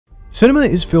Cinema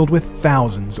is filled with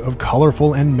thousands of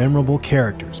colorful and memorable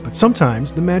characters, but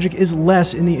sometimes the magic is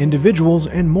less in the individuals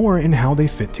and more in how they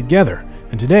fit together.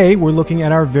 And today we're looking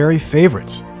at our very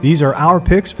favorites. These are our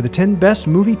picks for the 10 best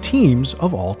movie teams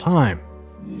of all time.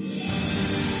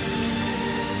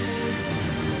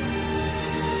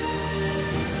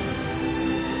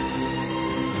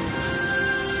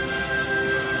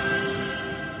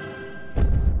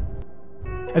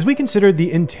 As we consider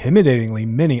the intimidatingly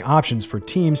many options for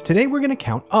teams, today we're going to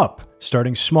count up,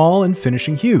 starting small and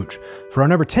finishing huge. For our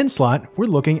number 10 slot, we're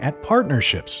looking at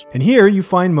partnerships. And here you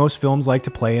find most films like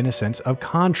to play in a sense of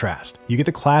contrast. You get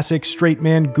the classic straight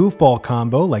man goofball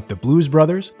combo like the Blues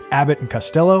Brothers, Abbott and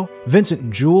Costello, Vincent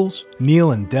and Jules,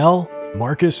 Neil and Del,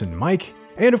 Marcus and Mike,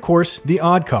 and of course, the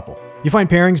Odd Couple. You find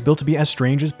pairings built to be as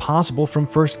strange as possible from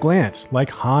first glance, like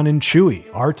Han and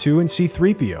Chewie, R2 and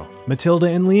C-3PO, Matilda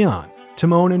and Leon,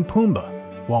 Timon and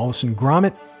Pumbaa, Wallace and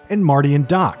Gromit, and Marty and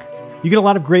Doc. You get a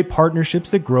lot of great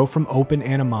partnerships that grow from open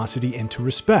animosity into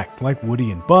respect, like Woody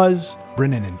and Buzz,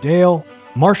 Brennan and Dale,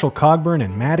 Marshall Cogburn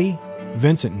and Mattie,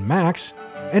 Vincent and Max,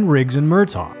 and Riggs and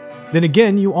Murtaugh. Then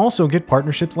again, you also get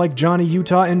partnerships like Johnny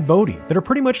Utah and Bodie that are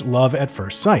pretty much love at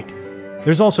first sight.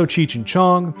 There's also Cheech and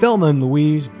Chong, Thelma and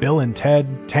Louise, Bill and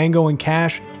Ted, Tango and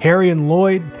Cash, Harry and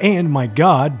Lloyd, and my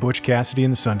god, Butch Cassidy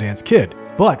and the Sundance Kid.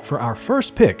 But for our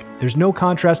first pick, there's no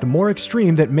contrast more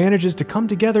extreme that manages to come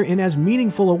together in as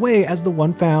meaningful a way as the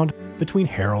one found between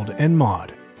Harold and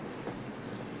Maude.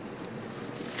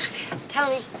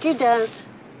 Tony, do you dance?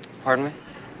 Pardon me?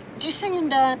 Do you sing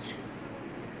and dance?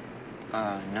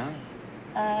 No.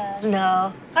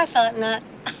 No. I thought not.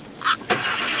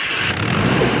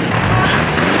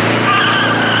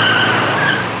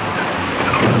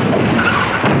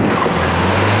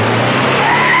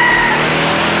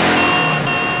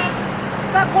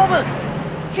 That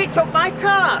woman! She took my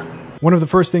car! One of the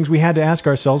first things we had to ask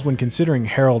ourselves when considering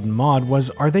Harold and Maude was,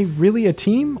 are they really a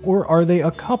team or are they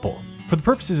a couple? For the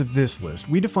purposes of this list,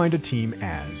 we defined a team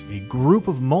as a group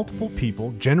of multiple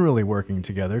people generally working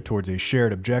together towards a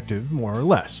shared objective, more or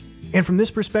less. And from this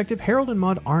perspective, Harold and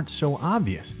Maude aren't so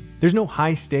obvious. There's no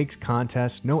high-stakes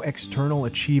contest, no external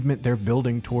achievement they're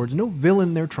building towards, no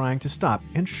villain they're trying to stop,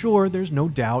 and sure, there's no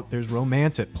doubt there's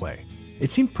romance at play. It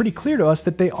seemed pretty clear to us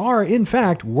that they are, in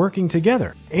fact, working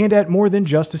together, and at more than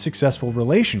just a successful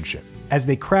relationship. As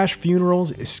they crash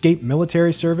funerals, escape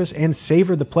military service, and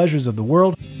savor the pleasures of the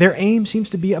world, their aim seems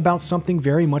to be about something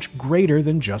very much greater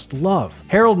than just love.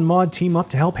 Harold and Maude team up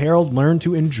to help Harold learn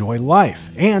to enjoy life,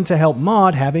 and to help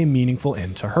Maude have a meaningful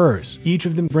end to hers. Each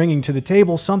of them bringing to the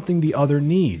table something the other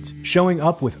needs, showing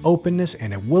up with openness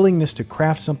and a willingness to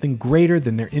craft something greater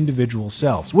than their individual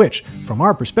selves, which, from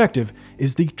our perspective,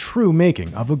 is the true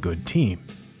making of a good team.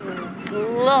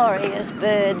 Glorious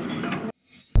birds.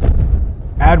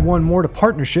 Add one more to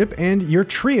partnership and your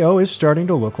trio is starting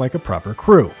to look like a proper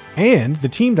crew. And the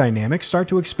team dynamics start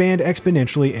to expand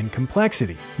exponentially in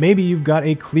complexity. Maybe you've got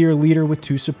a clear leader with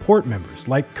two support members,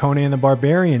 like Conan the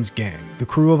Barbarian's gang, the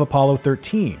crew of Apollo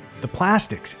 13, the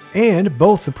Plastics, and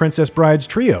both the Princess Brides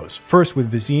trios, first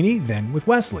with Vizzini, then with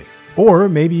Wesley. Or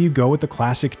maybe you go with the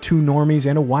classic two normies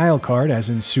and a wild card as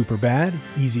in Superbad,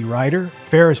 Easy Rider,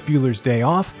 Ferris Bueller's Day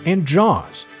Off, and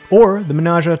Jaws. Or the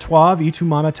Menage a Trois of Y Tu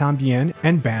Mama Tambien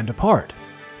and Band Apart.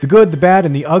 The good, the bad,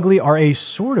 and the ugly are a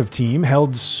sort of team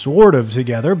held sort of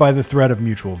together by the threat of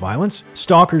mutual violence.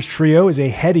 Stalker's trio is a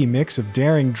heady mix of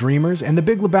daring dreamers, and The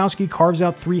Big Lebowski carves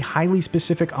out three highly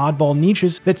specific oddball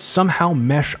niches that somehow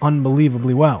mesh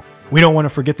unbelievably well. We don't want to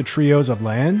forget the trios of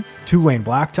Laen, Two-Lane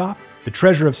Blacktop, The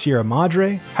Treasure of Sierra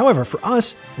Madre. However, for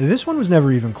us, this one was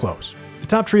never even close. The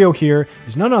top trio here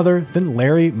is none other than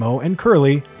Larry, Moe, and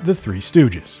Curly, the Three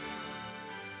Stooges.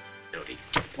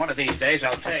 One of these days,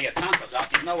 I'll tear your tonsils out.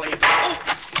 There's no way you can...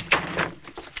 Oh.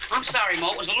 I'm sorry,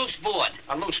 Mo. It was a loose board.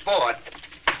 A loose board?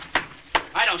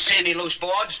 I don't see any loose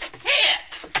boards. Here!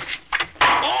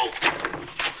 Oh!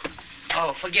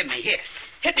 Oh, forgive me. Here.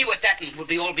 Hit me with that and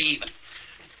we'll all be even.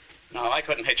 No, I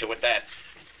couldn't hit you with that.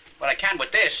 But I can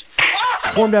with this.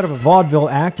 Formed out of a vaudeville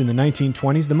act in the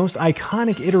 1920s, the most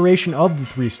iconic iteration of the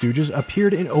Three Stooges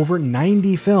appeared in over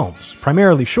 90 films,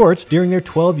 primarily shorts, during their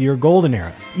 12-year golden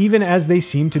era. Even as they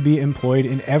seem to be employed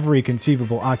in every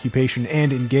conceivable occupation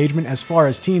and engagement as far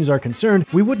as teams are concerned,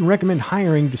 we wouldn't recommend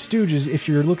hiring the Stooges if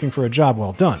you're looking for a job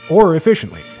well done, or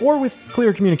efficiently, or with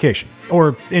clear communication.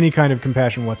 or any kind of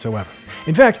compassion whatsoever.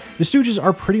 In fact, the Stooges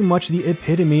are pretty much the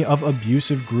epitome of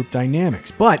abusive group dynamics,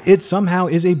 but it somehow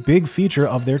is a big feature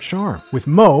of their charm. With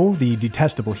Moe, the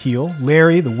detestable heel,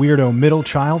 Larry, the weirdo middle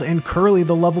child, and Curly,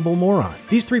 the lovable moron.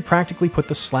 These three practically put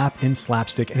the slap in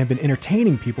slapstick and have been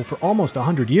entertaining people for almost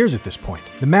 100 years at this point.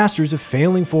 The masters of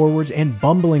failing forwards and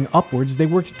bumbling upwards, they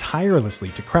worked tirelessly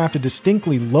to craft a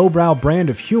distinctly lowbrow brand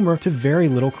of humor to very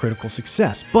little critical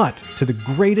success, but to the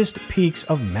greatest peaks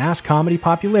of mass comedy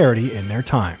popularity in their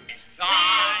time.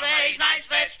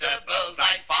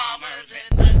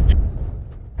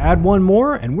 Add one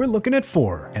more, and we're looking at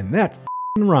 4, and that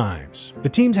rhymes. The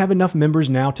teams have enough members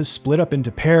now to split up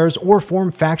into pairs or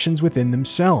form factions within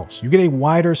themselves. You get a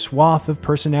wider swath of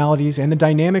personalities, and the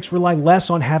dynamics rely less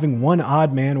on having one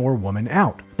odd man or woman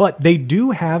out. But they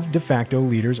do have de facto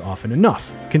leaders often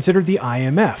enough. Consider the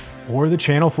IMF, or the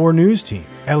Channel 4 news team,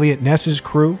 Elliot Ness's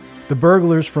crew, the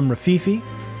burglars from Rafifi,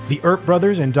 the Earp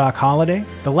brothers and Doc Holliday,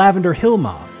 the Lavender Hill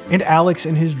Mob, and Alex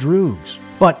and his Droogs.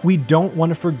 But we don't want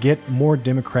to forget more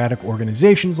democratic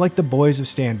organizations like the Boys of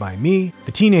Stand By Me,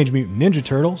 the Teenage Mutant Ninja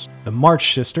Turtles, the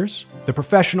March Sisters, the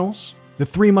Professionals, the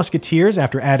Three Musketeers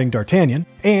after adding D'Artagnan,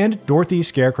 and Dorothy,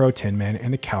 Scarecrow, Tin Man,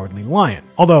 and the Cowardly Lion.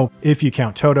 Although, if you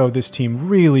count Toto, this team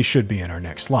really should be in our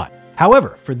next slot.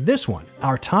 However, for this one,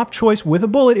 our top choice with a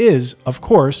bullet is, of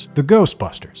course, the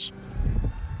Ghostbusters.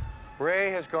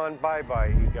 Ray has gone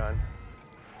bye-bye, Egon.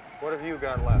 What have you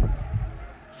got left?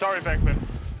 Sorry, Beckman.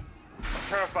 I'm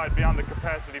terrified beyond the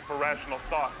capacity for rational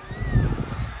thought.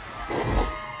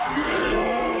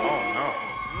 Oh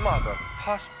no. Mother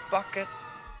puss bucket.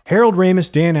 Harold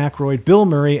Ramis, Dan Aykroyd, Bill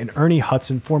Murray, and Ernie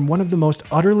Hudson form one of the most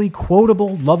utterly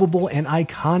quotable, lovable, and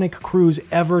iconic crews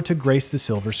ever to grace the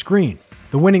silver screen.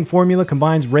 The winning formula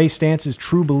combines Ray Stance's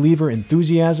true believer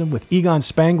enthusiasm with Egon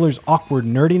Spangler's awkward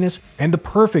nerdiness and the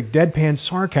perfect deadpan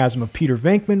sarcasm of Peter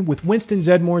Venkman, with Winston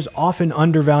Zeddmore's often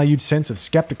undervalued sense of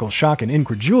skeptical shock and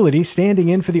incredulity standing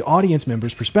in for the audience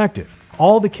member's perspective.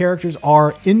 All the characters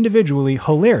are individually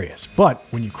hilarious, but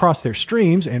when you cross their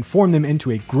streams and form them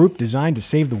into a group designed to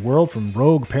save the world from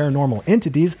rogue paranormal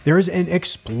entities, there is an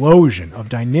explosion of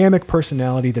dynamic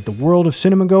personality that the world of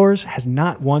cinemagoers has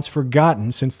not once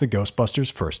forgotten since the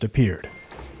Ghostbusters first appeared.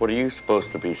 What are you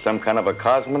supposed to be, some kind of a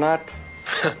cosmonaut?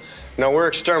 No, we're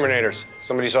exterminators.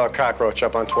 Somebody saw a cockroach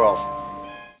up on 12.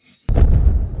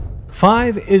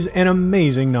 5 is an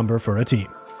amazing number for a team.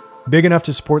 Big enough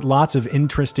to support lots of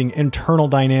interesting internal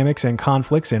dynamics and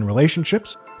conflicts and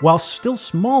relationships, while still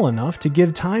small enough to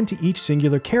give time to each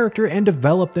singular character and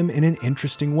develop them in an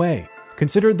interesting way.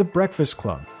 Consider the Breakfast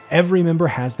Club. Every member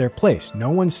has their place.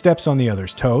 No one steps on the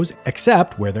other's toes,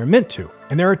 except where they're meant to.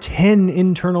 And there are 10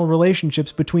 internal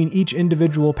relationships between each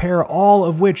individual pair, all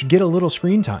of which get a little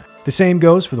screen time. The same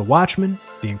goes for the Watchmen,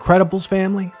 the Incredibles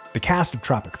family, the cast of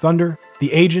Tropic Thunder,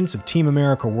 the agents of Team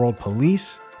America World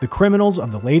Police, the criminals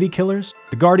of the Lady Killers,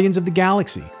 the Guardians of the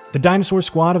Galaxy, the Dinosaur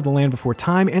Squad of The Land Before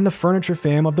Time, and the Furniture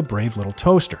Fam of the Brave Little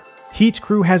Toaster. Heat's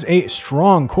crew has a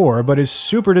strong core, but is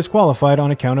super disqualified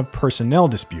on account of personnel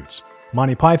disputes.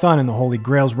 Monty Python and the Holy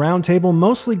Grail's Round Table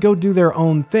mostly go do their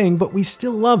own thing, but we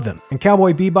still love them. And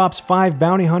Cowboy Bebop's 5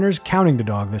 bounty hunters, counting the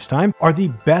dog this time, are the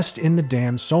best in the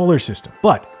damn solar system.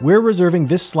 But we're reserving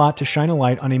this slot to shine a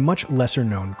light on a much lesser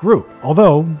known group,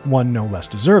 although one no less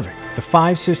deserving. The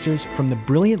 5 sisters from the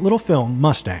brilliant little film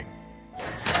Mustang.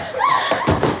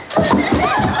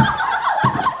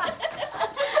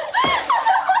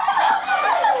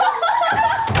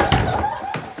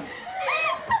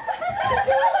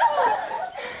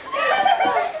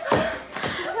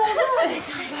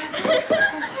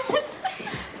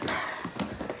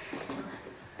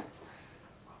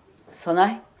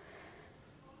 Sonay,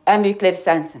 en büyükleri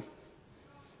sensin.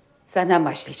 Senden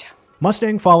başlayacağım.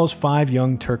 Mustang follows 5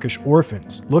 young Turkish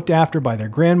orphans, looked after by their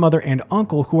grandmother and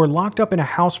uncle, who are locked up in a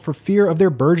house for fear of their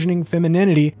burgeoning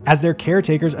femininity as their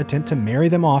caretakers attempt to marry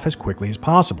them off as quickly as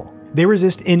possible. They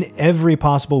resist in every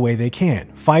possible way they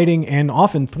can, fighting and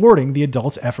often thwarting the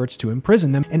adults' efforts to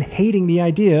imprison them and hating the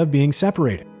idea of being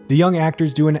separated. The young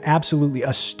actors do an absolutely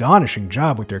astonishing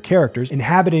job with their characters,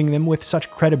 inhabiting them with such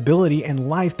credibility and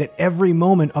life that every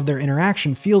moment of their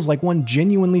interaction feels like one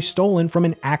genuinely stolen from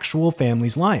an actual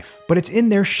family's life. But it's in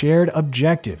their shared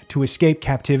objective to escape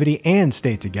captivity and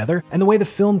stay together, and the way the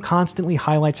film constantly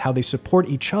highlights how they support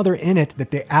each other in it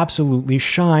that they absolutely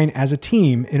shine as a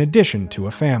team in addition to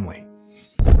a family.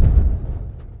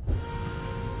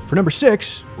 For number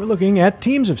 6, we're looking at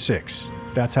teams of 6.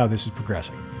 That's how this is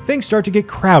progressing. Things start to get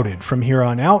crowded from here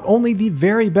on out. Only the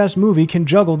very best movie can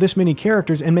juggle this many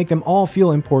characters and make them all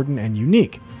feel important and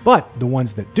unique. But the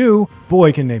ones that do,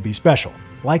 boy can they be special.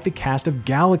 like the cast of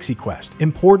Galaxy Quest,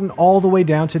 important all the way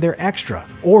down to their extra,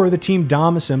 or the Team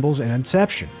Dom assembles in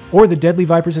Inception, or the Deadly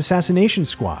Vipers Assassination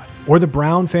Squad, or the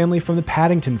Brown family from the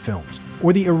Paddington films,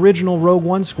 or the original Rogue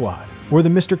One squad, or the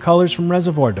Mr. Colors from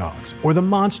Reservoir Dogs, or the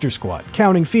Monster Squad,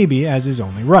 counting Phoebe as is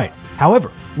only right.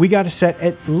 However, we gotta set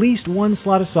at least one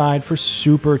slot aside for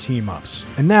super team-ups,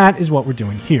 and that is what we're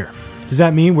doing here. Does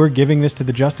that mean we're giving this to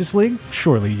the Justice League?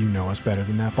 Surely you know us better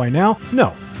than that by now.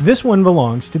 No, this one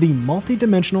belongs to the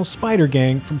multi-dimensional Spider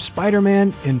Gang from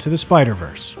Spider-Man Into the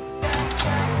Spider-Verse.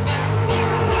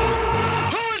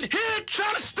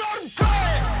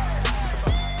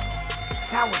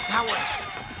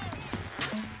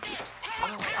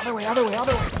 Other way.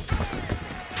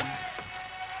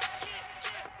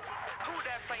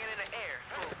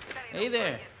 Hey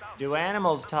there. Do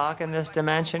animals talk in this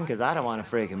dimension? Because I don't want to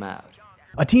freak them out.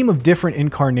 A team of different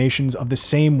incarnations of the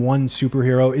same one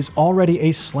superhero is already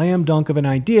a slam dunk of an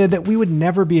idea that we would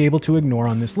never be able to ignore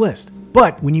on this list.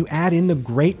 But when you add in the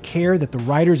great care that the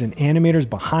writers and animators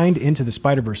behind Into the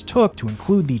Spider-Verse took to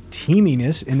include the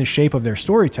teaminess in the shape of their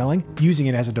storytelling, using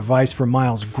it as a device for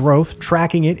Miles' growth,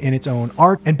 tracking it in its own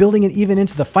arc, and building it even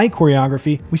into the fight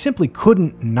choreography, we simply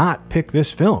couldn't not pick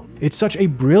this film. It's such a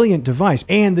brilliant device,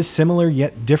 and the similar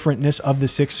yet differentness of the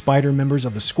 6 Spider members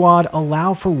of the squad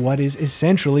allow for what is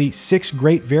essentially 6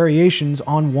 great variations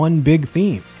on one big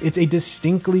theme. It's a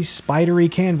distinctly spidery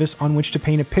canvas on which to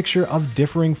paint a picture of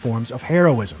differing forms of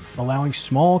heroism, allowing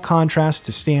small contrasts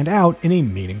to stand out in a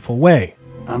meaningful way.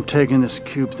 I'm taking this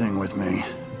cube thing with me.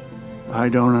 I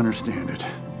don't understand it,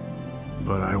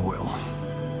 but I will.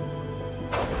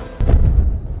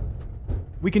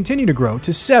 We continue to grow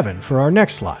to 7 for our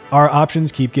next slot. Our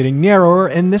options keep getting narrower,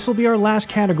 and this will be our last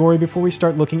category before we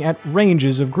start looking at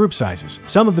ranges of group sizes.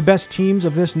 Some of the best teams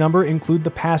of this number include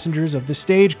the passengers of the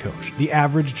Stagecoach, the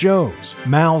Average Joes,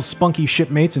 Mal's spunky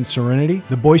shipmates in Serenity,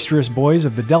 the boisterous boys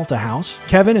of the Delta House,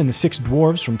 Kevin and the 6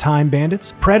 dwarves from Time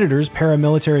Bandits, Predator's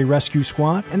Paramilitary Rescue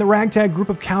Squad, and the ragtag group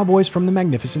of cowboys from the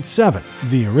Magnificent Seven,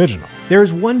 the original.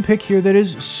 There's one pick here that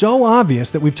is so obvious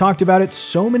that we've talked about it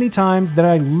so many times that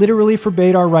I literally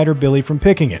forbade our writer Billy from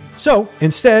picking it. So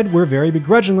instead, we're very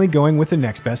begrudgingly going with the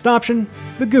next best option,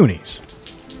 the Goonies.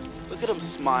 Look at him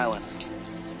smiling.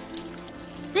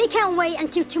 They can't wait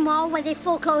until tomorrow when they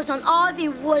foreclose on all the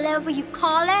whatever you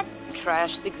call it.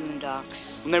 Trash the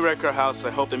Goondocks. When they wreck our house,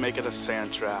 I hope they make it a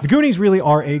sand trap. The Goonies really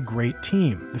are a great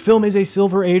team. The film is a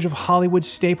silver age of Hollywood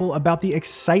staple about the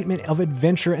excitement of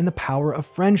adventure and the power of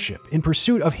friendship. In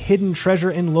pursuit of hidden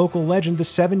treasure and local legend, the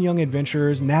 7 young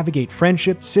adventurers navigate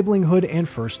friendship, siblinghood, and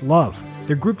first love.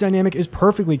 Their group dynamic is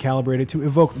perfectly calibrated to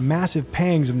evoke massive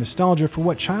pangs of nostalgia for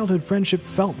what childhood friendship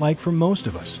felt like for most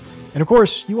of us. And of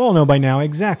course, you all know by now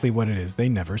exactly what it is they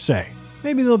never say.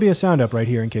 Maybe there'll be a sound up right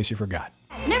here in case you forgot.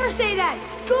 Never say that!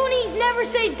 Goonies never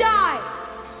say die!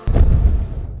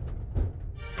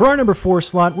 For our number 4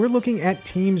 slot, we're looking at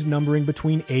teams numbering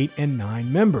between 8 and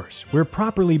 9 members. We're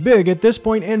properly big at this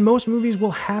point, and most movies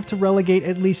will have to relegate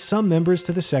at least some members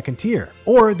to the second tier.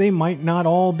 Or they might not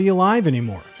all be alive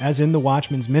anymore, as in The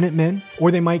Watchmen's Minutemen, or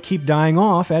they might keep dying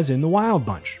off, as in The Wild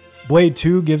Bunch. Blade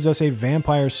 2 gives us a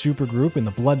vampire supergroup in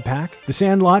the Blood Pack, The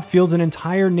Sandlot fields an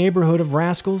entire neighborhood of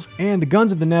rascals, and the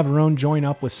Guns of the Navarone join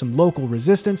up with some local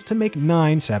resistance to make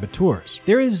 9 saboteurs.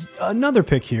 There is another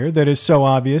pick here that is so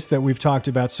obvious that we've talked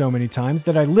about so many times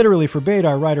that I literally forbade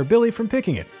our writer Billy from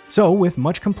picking it. So, with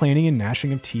much complaining and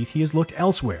gnashing of teeth, he has looked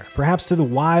elsewhere, perhaps to the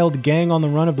wild gang on the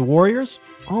run of the Warriors?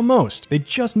 Almost. They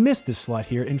just missed this slot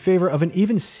here in favor of an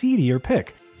even seedier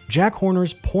pick, Jack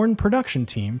Horner's porn production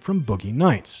team from Boogie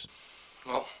Nights.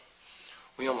 Well,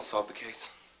 we almost solved the case.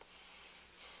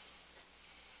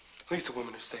 At least the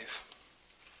women are safe.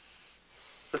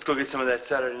 Let's go get some of that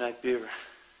Saturday night beer.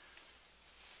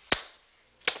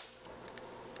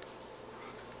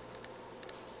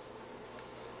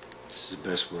 This is the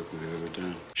best work we've ever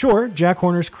done. Sure, Jack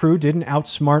Horner's crew didn't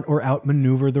outsmart or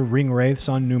outmaneuver the ring wraiths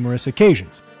on numerous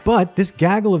occasions, but this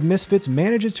gaggle of misfits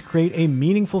manages to create a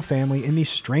meaningful family in the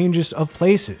strangest of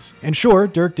places. And sure,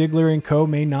 Dirk Diggler and co.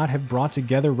 may not have brought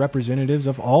together representatives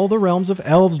of all the realms of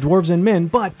elves, dwarves, and men,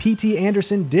 but P.T.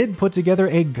 Anderson did put together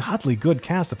a godly good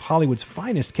cast of Hollywood's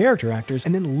finest character actors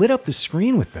and then lit up the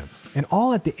screen with them. And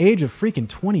all at the age of freaking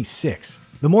 26.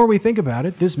 The more we think about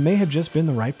it, this may have just been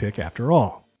the right pick after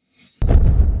all.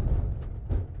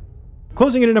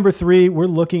 Closing in at number 3, we're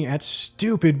looking at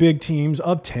stupid big teams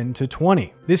of 10 to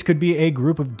 20. This could be a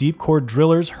group of deep core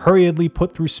drillers hurriedly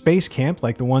put through space camp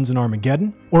like the ones in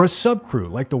Armageddon, or a subcrew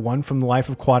like the one from The Life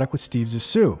Aquatic with Steve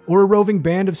Zissou, or a roving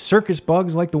band of circus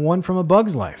bugs like the one from A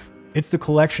Bug's Life. It's the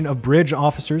collection of bridge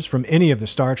officers from any of the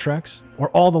Star Treks, or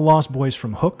all the Lost Boys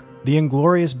from Hook, the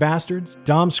Inglorious Bastards,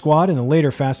 Dom Squad in the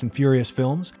later Fast and Furious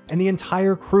films, and the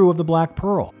entire crew of the Black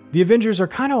Pearl. The Avengers are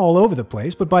kind of all over the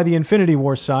place, but by the Infinity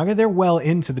War saga, they're well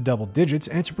into the double digits,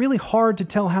 and it's really hard to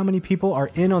tell how many people are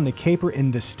in on the caper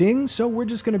in The Sting, so we're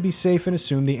just going to be safe and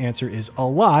assume the answer is a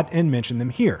lot and mention them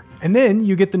here. And then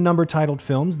you get the number-titled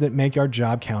films that make our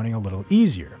job counting a little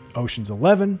easier. Ocean's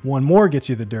 11, one more gets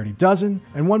you the Dirty Dozen,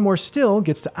 and one more still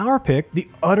gets to our pick, the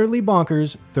utterly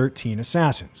bonkers 13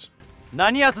 Assassins.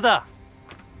 何やつだ?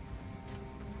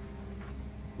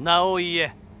 名を言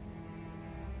え。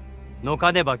の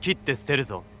かねば切って捨てる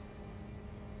ぞ。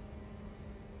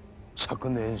昨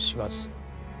年4月、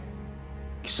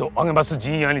木曽上松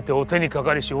陣屋にてお手にか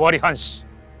かりし尾張藩士、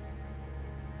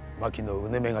牧野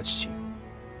畝目が父、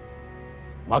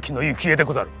牧野幸恵で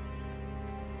ござる。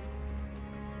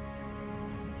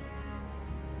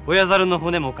親猿の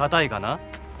骨も硬いかな?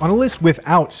 On a list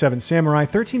without Seven Samurai,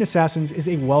 13 Assassins is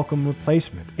a welcome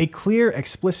replacement. A clear,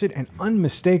 explicit, and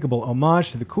unmistakable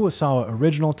homage to the Kurosawa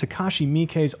original, Takashi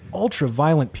Miike's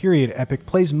ultra-violent period epic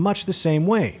plays much the same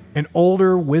way. An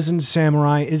older, wizened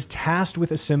samurai is tasked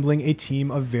with assembling a team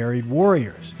of varied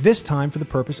warriors, this time for the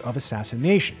purpose of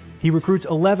assassination. He recruits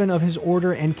 11 of his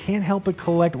order and can't help but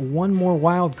collect one more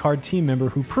wildcard team member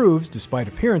who proves, despite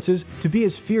appearances, to be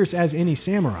as fierce as any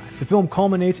samurai. The film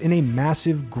culminates in a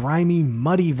massive, grimy,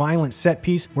 muddy, violent set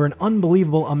piece where an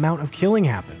unbelievable amount of killing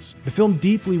happens. The film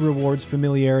deeply rewards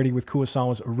familiarity with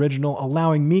Kurosawa's original,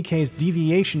 allowing Miike's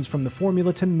deviations from the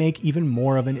formula to make even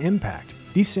more of an impact.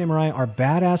 These samurai are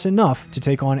badass enough to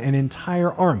take on an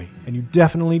entire army, and you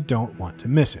definitely don't want to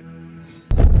miss it.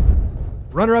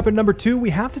 Runner-up at number 2, we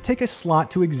have to take a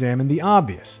slot to examine the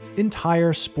obvious: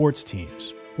 entire sports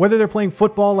teams. Whether they're playing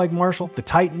football like Marshall, the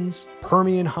Titans,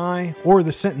 Permian High, or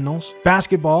the Sentinels,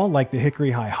 basketball like the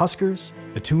Hickory High Huskers,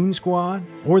 the Toon Squad,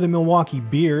 or the Milwaukee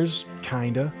Bears,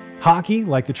 kinda, hockey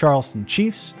like the Charleston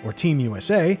Chiefs, or Team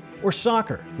USA, or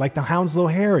soccer like the Hounslow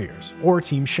Harriers, or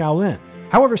Team Shaolin.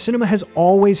 However, cinema has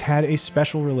always had a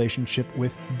special relationship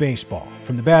with baseball.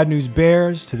 From the Bad News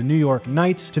Bears, to the New York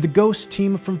Knights, to the Ghost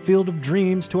team from Field of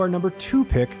Dreams, to our number 2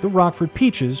 pick, the Rockford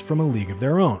Peaches from A League of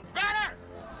Their Own.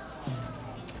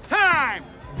 Time!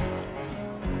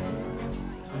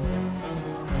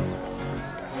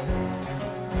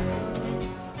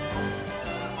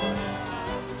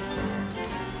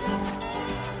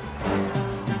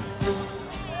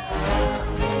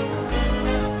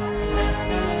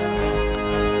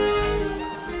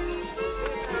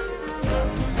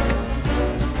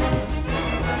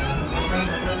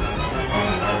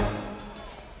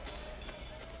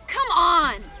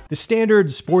 The standard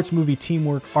sports movie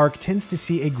teamwork arc tends to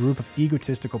see a group of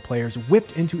egotistical players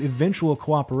whipped into eventual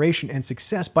cooperation and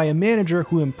success by a manager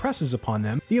who impresses upon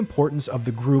them the importance of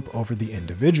the group over the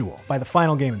individual. By the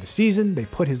final game of the season, they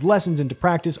put his lessons into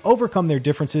practice, overcome their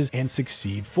differences, and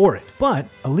succeed for it. But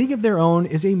A League of Their Own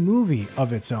is a movie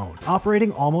of its own,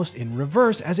 operating almost in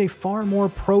reverse as a far more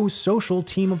pro-social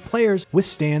team of players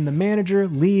withstand the manager,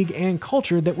 league, and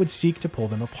culture that would seek to pull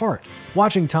them apart.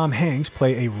 Watching Tom Hanks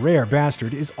play a rare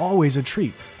bastard is always a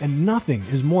treat, and nothing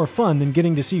is more fun than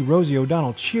getting to see Rosie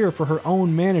O'Donnell cheer for her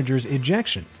own manager's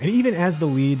ejection. And even as the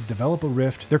leads develop a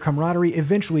rift, their camaraderie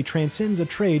eventually transcends a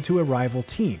trade to a rival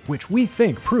team, which we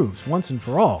think proves once and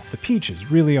for all the Peaches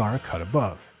really are a cut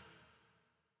above.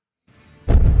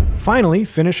 Finally,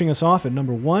 finishing us off at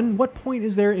number 1, what point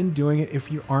is there in doing it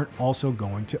if you aren't also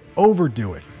going to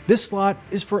overdo it? This slot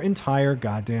is for entire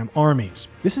goddamn armies.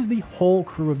 This is the whole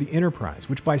crew of the Enterprise,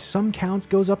 which by some counts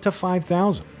goes up to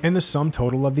 5,000, and the sum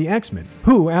total of the X-Men,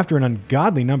 who, after an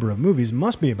ungodly number of movies,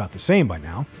 must be about the same by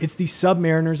now. It's the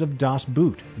Submariners of Das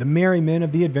Boot, the Merry Men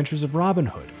of the Adventures of Robin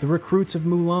Hood, the Recruits of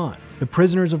Mulan, the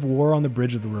Prisoners of War on the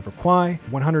Bridge of the River Kwai,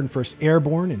 101st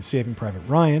Airborne in Saving Private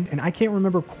Ryan, and I can't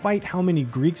remember quite how many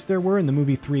Greeks there were in the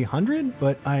movie 300,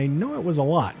 but I know it was a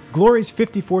lot. Glory's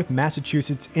 54th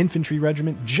Massachusetts Infantry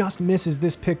Regiment just misses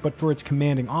this pick but for its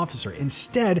commanding officer.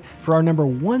 Instead, for our number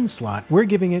 1 slot, we're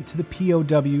giving it to the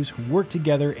POWs who work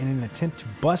together in an attempt to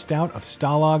bust out of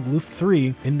Stalag Luft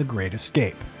 3 in The Great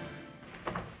Escape.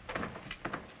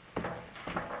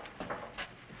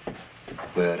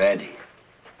 We're ready.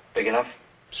 Big enough?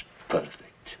 It's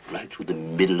perfect. Right through the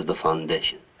middle of the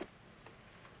foundation.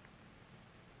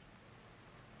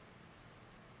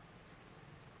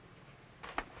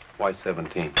 Why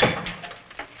 17?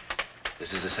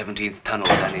 This is the 17th tunnel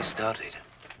Danny started.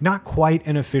 Not quite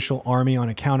an official army on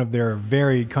account of their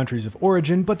varied countries of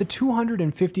origin, but the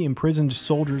 250 imprisoned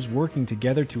soldiers working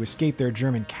together to escape their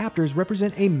German captors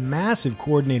represent a massive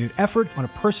coordinated effort on a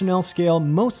personnel scale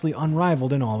mostly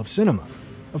unrivaled in all of cinema.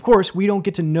 Of course, we don't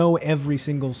get to know every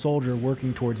single soldier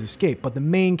working towards escape, but the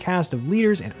main cast of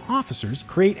leaders and officers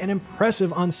create an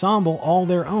impressive ensemble all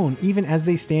their own, even as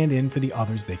they stand in for the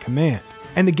others they command.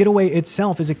 And the getaway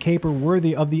itself is a caper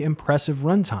worthy of the impressive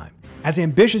runtime. As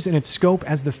ambitious in its scope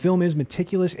as the film is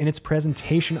meticulous in its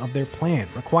presentation of their plan,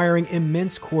 requiring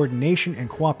immense coordination and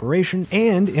cooperation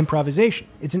and improvisation.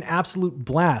 It's an absolute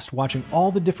blast watching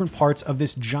all the different parts of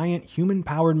this giant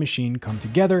human-powered machine come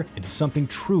together into something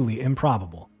truly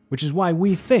improbable, which is why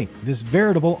we think this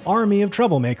veritable army of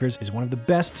troublemakers is one of the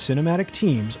best cinematic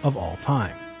teams of all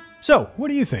time. So, what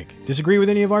do you think? Disagree with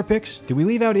any of our picks? Did we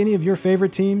leave out any of your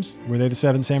favorite teams? Were they the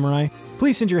Seven Samurai?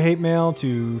 Please send your hate mail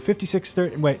to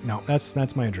 5630. Wait, no,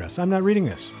 that's my address. I'm not reading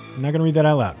this. I'm not going to read that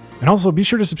out loud. And also, be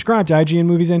sure to subscribe to IGN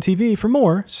Movies and TV for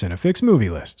more CineFix movie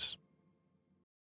lists.